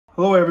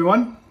Hello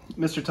everyone,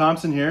 Mr.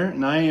 Thompson here,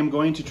 and I am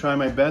going to try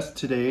my best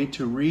today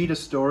to read a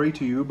story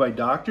to you by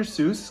Dr.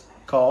 Seuss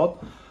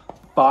called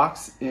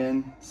Fox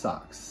in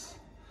Socks.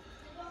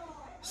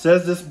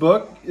 Says this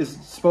book is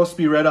supposed to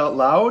be read out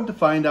loud to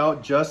find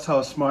out just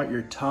how smart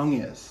your tongue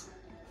is.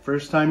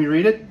 First time you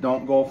read it,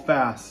 don't go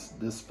fast.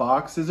 This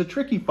fox is a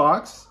tricky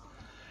fox.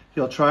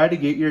 He'll try to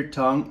get your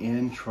tongue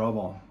in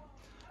trouble.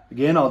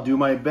 Again, I'll do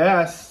my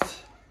best.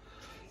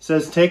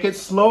 Says take it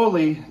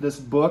slowly. This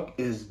book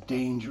is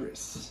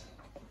dangerous.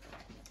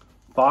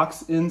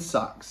 Fox in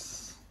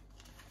Socks.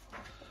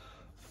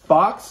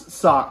 Fox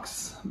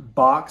socks,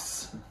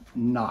 box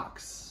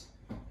knocks.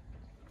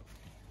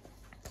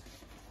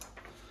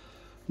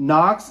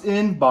 Knocks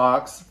in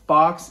box,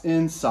 fox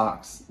in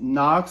socks.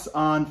 Knocks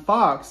on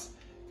fox,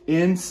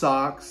 in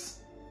socks,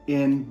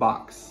 in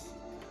box.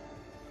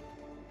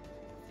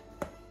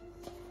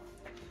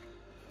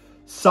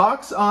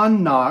 Socks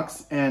on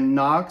knocks and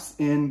knocks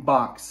in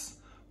box.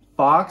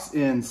 Fox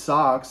in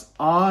socks,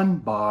 on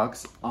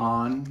box,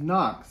 on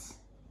knocks.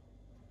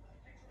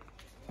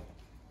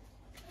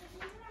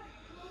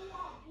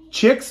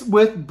 Chicks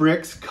with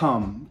bricks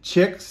come,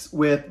 chicks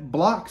with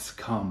blocks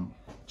come.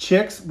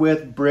 Chicks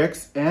with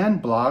bricks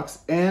and blocks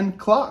and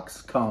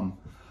clocks come.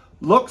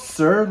 Look,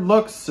 sir,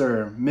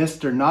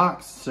 Mr.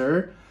 Knox,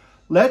 sir.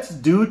 Let's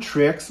do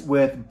tricks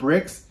with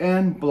bricks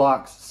and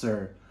blocks,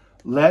 sir.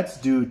 Let's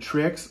do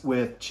tricks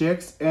with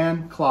chicks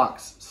and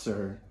clocks,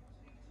 sir.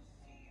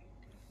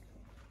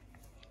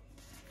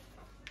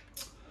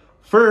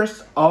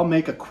 First, I'll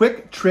make a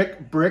quick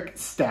trick brick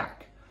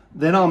stack.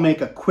 Then I'll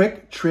make a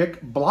quick trick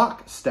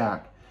block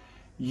stack.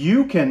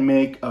 You can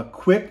make a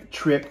quick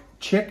trick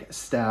chick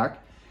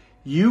stack.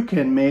 You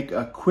can make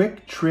a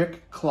quick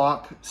trick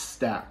clock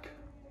stack.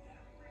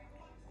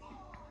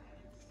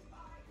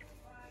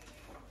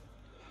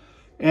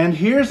 And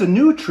here's a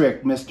new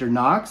trick, Mr.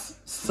 Knox.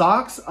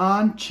 Socks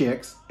on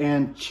chicks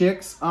and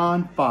chicks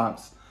on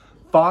fox.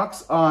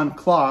 Fox on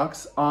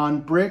clocks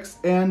on bricks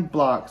and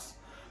blocks.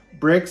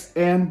 Bricks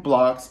and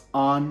blocks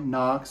on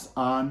knocks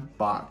on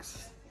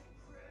box.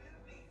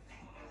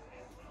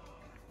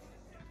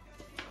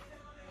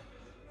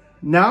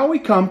 Now we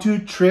come to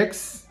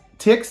tricks,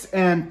 ticks,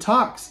 and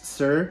talks,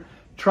 sir.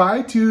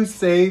 Try to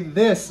say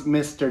this,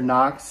 Mr.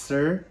 Knox,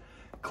 sir.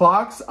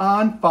 Clocks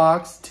on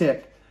fox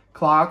tick.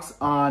 Clocks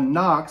on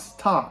knocks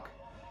talk.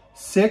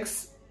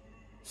 Six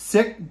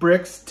sick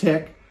bricks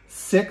tick.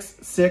 Six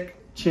sick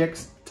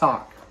chicks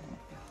talk.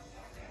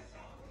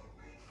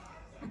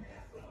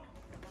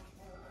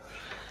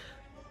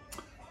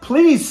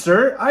 Please,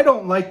 sir, I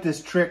don't like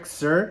this trick,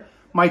 sir.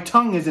 My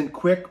tongue isn't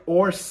quick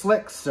or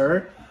slick,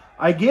 sir.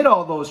 I get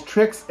all those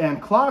tricks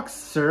and clocks,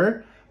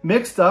 sir,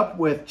 mixed up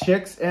with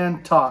chicks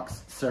and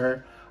talks,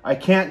 sir. I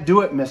can't do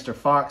it, Mr.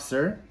 Fox,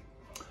 sir.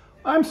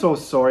 I'm so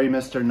sorry,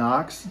 Mr.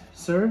 Knox,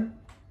 sir.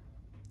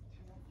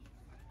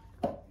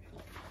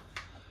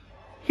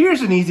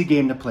 Here's an easy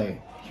game to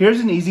play. Here's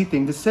an easy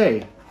thing to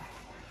say.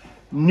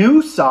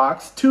 New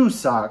socks, two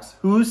socks.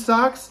 Whose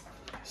socks?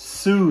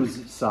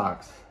 Sue's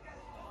socks.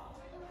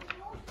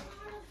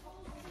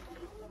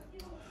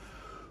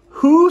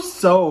 Who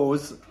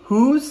sews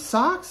whose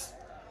socks?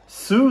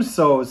 Sue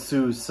sews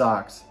Sue's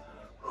socks.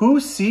 Who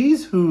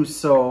sees who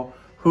sew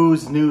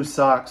whose new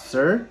socks,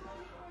 sir?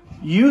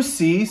 You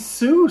see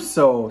Sue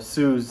sew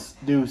Sue's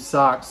new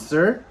socks,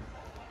 sir.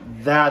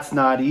 That's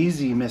not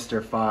easy,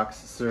 Mr. Fox,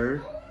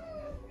 sir.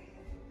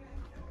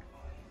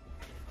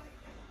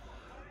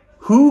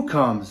 Who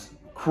comes?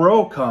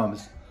 Crow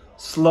comes.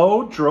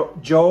 Slow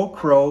Joe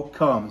Crow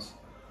comes.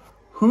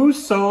 Who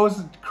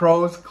sews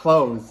Crow's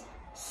clothes?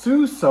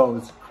 Sue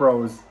sews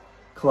Crow's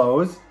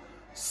clothes.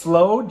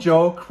 Slow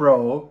Joe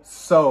Crow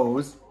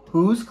sews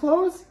whose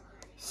clothes?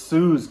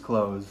 Sue's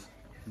clothes.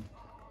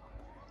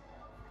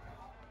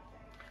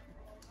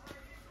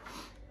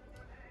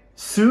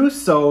 Sue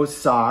sews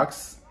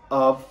socks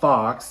of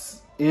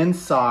fox in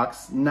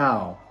socks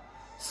now.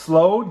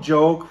 Slow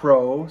Joe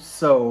Crow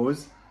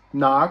sews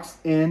knocks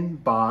in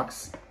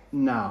box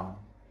now.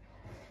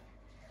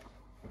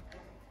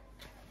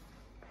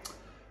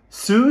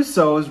 Sue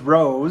sews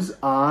rose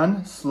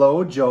on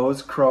Slow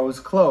Joe's Crow's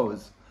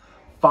clothes.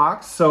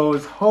 Fox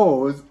sews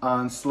hose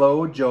on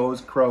Slow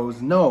Joe's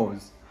Crow's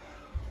nose.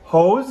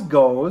 Hose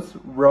goes,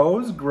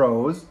 rose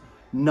grows,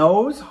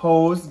 nose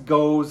hose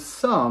goes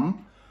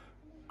some,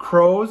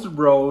 Crow's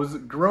rose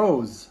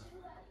grows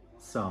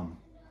some.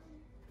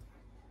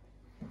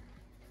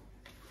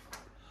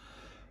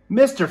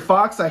 Mr.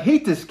 Fox, I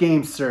hate this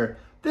game, sir.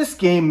 This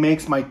game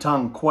makes my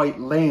tongue quite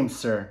lame,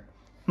 sir.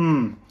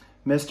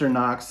 Mr.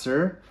 Knox,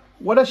 sir.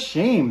 What a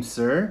shame,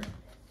 sir.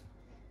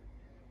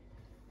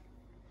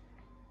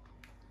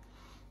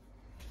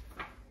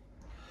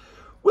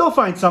 We'll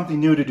find something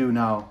new to do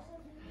now.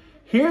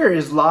 Here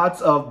is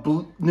lots of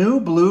new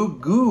blue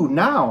goo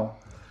now.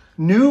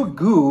 New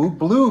goo,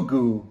 blue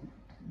goo.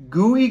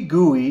 Gooey,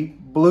 gooey,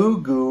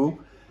 blue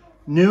goo.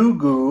 New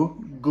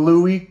goo,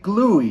 gluey,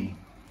 gluey.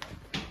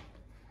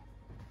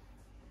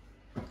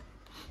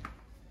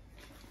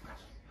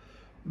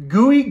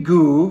 Gooey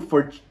goo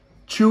for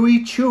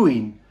chewy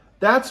chewing.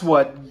 That's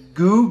what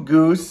Goo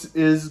Goose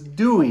is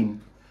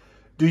doing.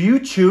 Do you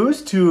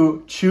choose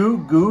to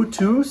chew goo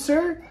too,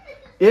 sir?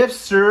 If,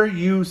 sir,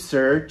 you,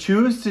 sir,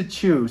 choose to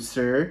chew,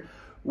 sir,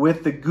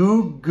 with the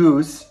Goo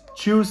Goose,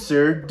 chew,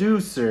 sir,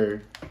 do,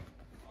 sir.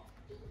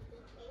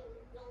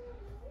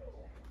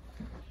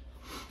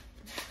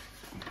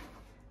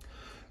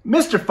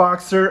 Mr.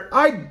 Fox, sir,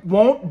 I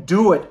won't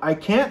do it. I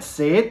can't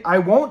say it. I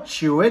won't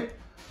chew it.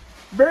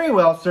 Very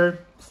well, sir.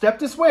 Step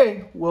this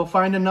way. We'll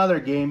find another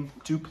game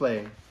to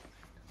play.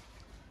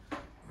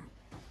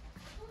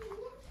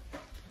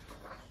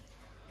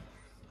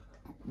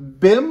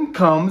 Bim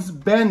comes,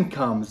 Ben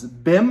comes.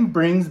 Bim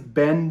brings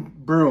Ben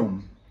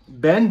broom.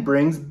 Ben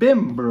brings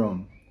Bim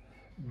broom.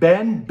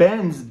 Ben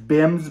bends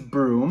Bim's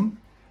broom.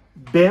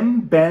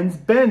 Bim bends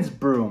Ben's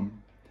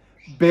broom.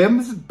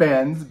 Bim's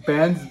bends,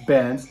 Ben's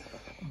bends.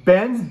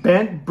 Ben's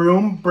bent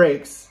broom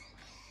breaks.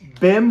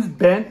 Bim's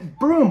bent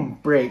broom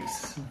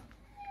breaks.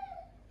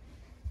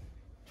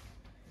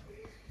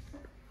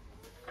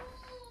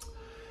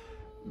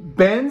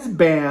 Ben's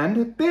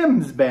band,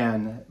 Bim's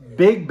band.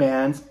 Big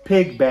bands,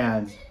 pig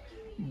bands.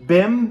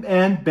 Bim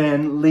and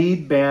Ben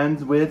lead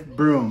bands with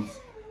brooms.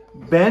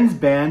 Ben's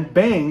band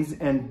bangs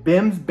and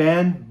Bim's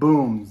band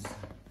booms.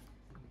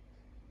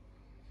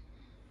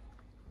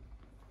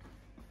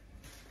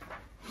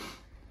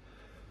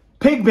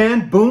 Pig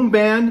band, boom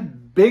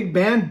band, big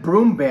band,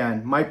 broom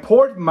band. My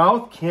poor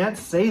mouth can't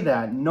say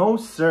that. No,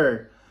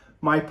 sir.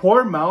 My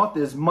poor mouth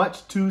is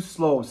much too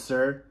slow,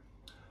 sir.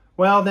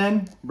 Well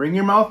then, bring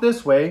your mouth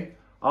this way.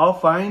 I'll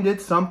find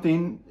it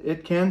something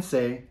it can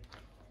say.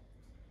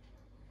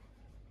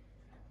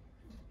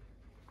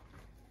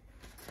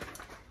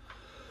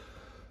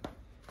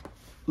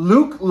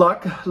 Luke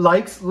Luck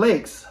likes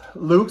lakes.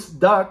 Luke's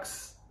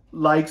ducks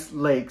likes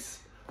lakes.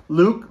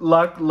 Luke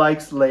Luck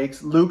likes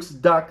lakes. Luke's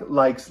duck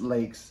likes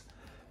lakes.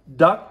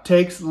 Duck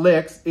takes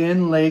licks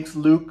in lakes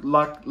Luke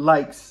Luck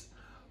likes.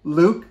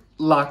 Luke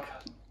Luck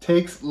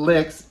takes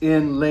licks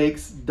in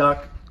lakes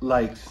duck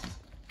likes.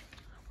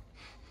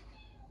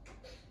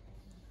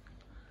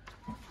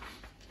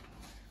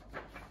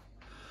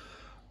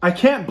 I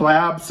can't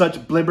blab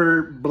such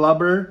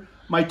blubber.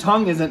 My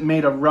tongue isn't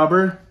made of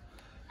rubber.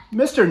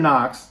 Mr.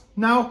 Knox,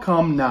 now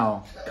come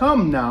now.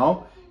 Come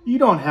now. You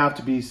don't have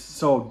to be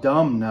so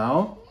dumb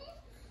now.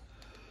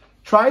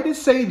 Try to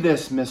say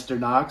this, Mr.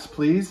 Knox,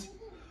 please.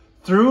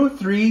 Through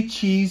 3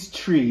 cheese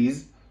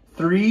trees,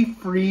 3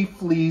 free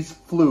fleas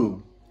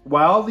flew.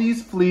 While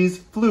these fleas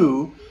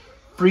flew,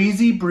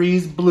 freezy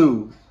breeze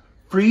blew.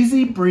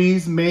 Freezy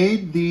breeze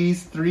made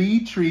these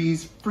 3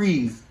 trees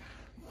freeze.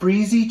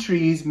 Freezy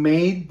trees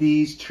made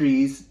these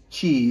trees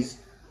cheese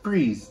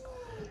freeze.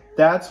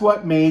 That's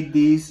what made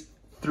these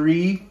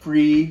 3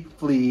 free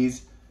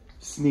fleas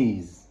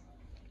sneeze.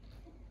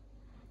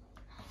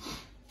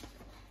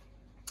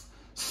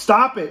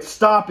 Stop it,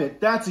 stop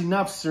it. That's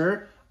enough,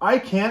 sir. I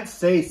can't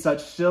say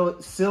such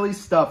silly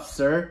stuff,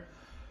 sir.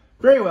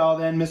 Very well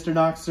then, Mr.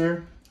 Knox,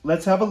 sir.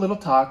 Let's have a little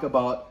talk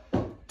about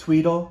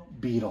Tweedle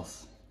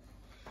Beetles.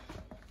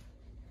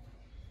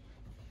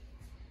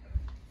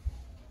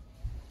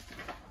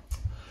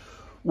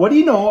 What do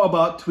you know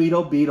about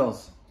Tweedle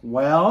Beetles?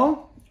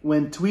 Well,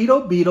 when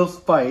Tweedle Beetles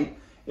fight,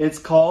 it's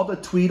called a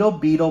Tweedle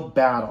Beetle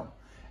battle.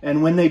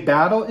 And when they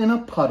battle in a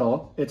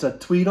puddle, it's a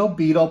Tweedle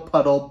Beetle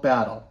puddle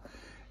battle.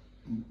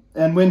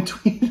 And when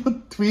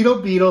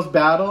Tweedle Beetles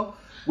battle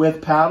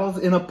with paddles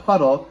in a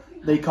puddle,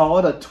 they call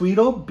it a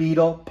Tweedle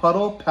Beetle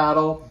puddle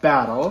paddle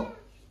battle.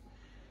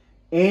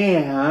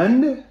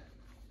 And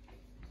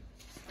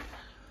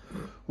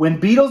when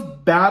beetles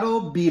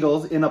battle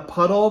beetles in a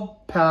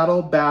puddle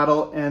paddle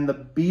battle and the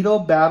beetle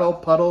battle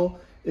puddle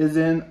is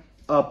in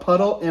a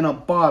puddle in a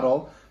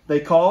bottle, they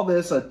call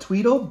this a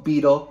Tweedle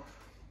Beetle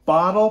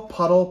bottle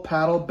puddle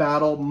paddle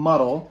battle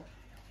muddle.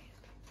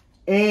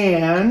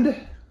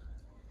 And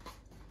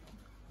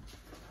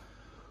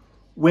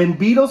when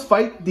beetles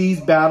fight these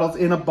battles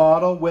in a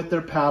bottle with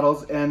their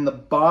paddles and the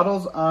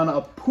bottle's on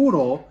a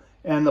poodle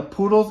and the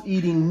poodle's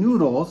eating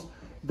noodles,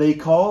 they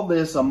call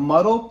this a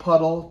muddle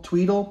puddle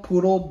tweedle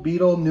poodle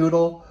beetle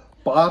noodle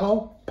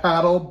bottle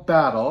paddle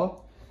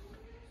battle.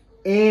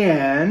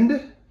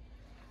 And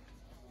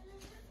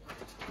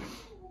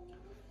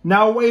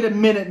now wait a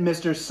minute,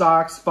 Mr.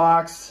 Socks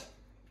Fox.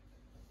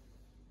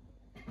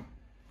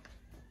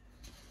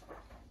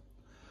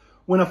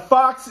 When a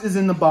fox is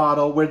in the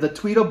bottle where the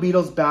Tweedle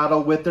Beetles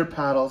battle with their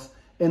paddles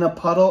in a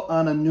puddle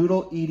on a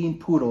noodle-eating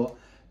poodle,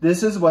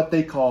 this is what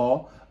they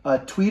call a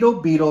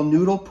Tweedle Beetle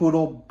noodle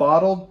poodle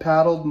bottled,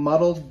 paddled,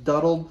 muddled,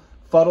 duddled,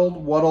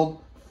 fuddled,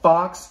 wuddled,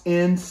 fox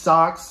in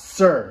socks,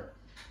 sir.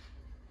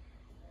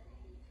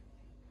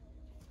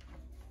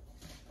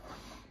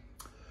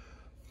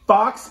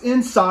 Fox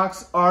in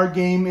socks, our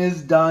game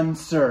is done,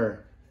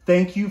 sir.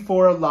 Thank you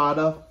for a lot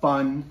of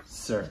fun,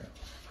 sir.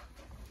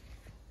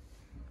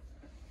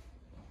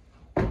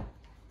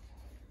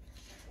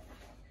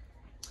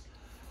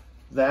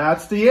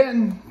 That's the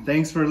end.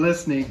 Thanks for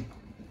listening.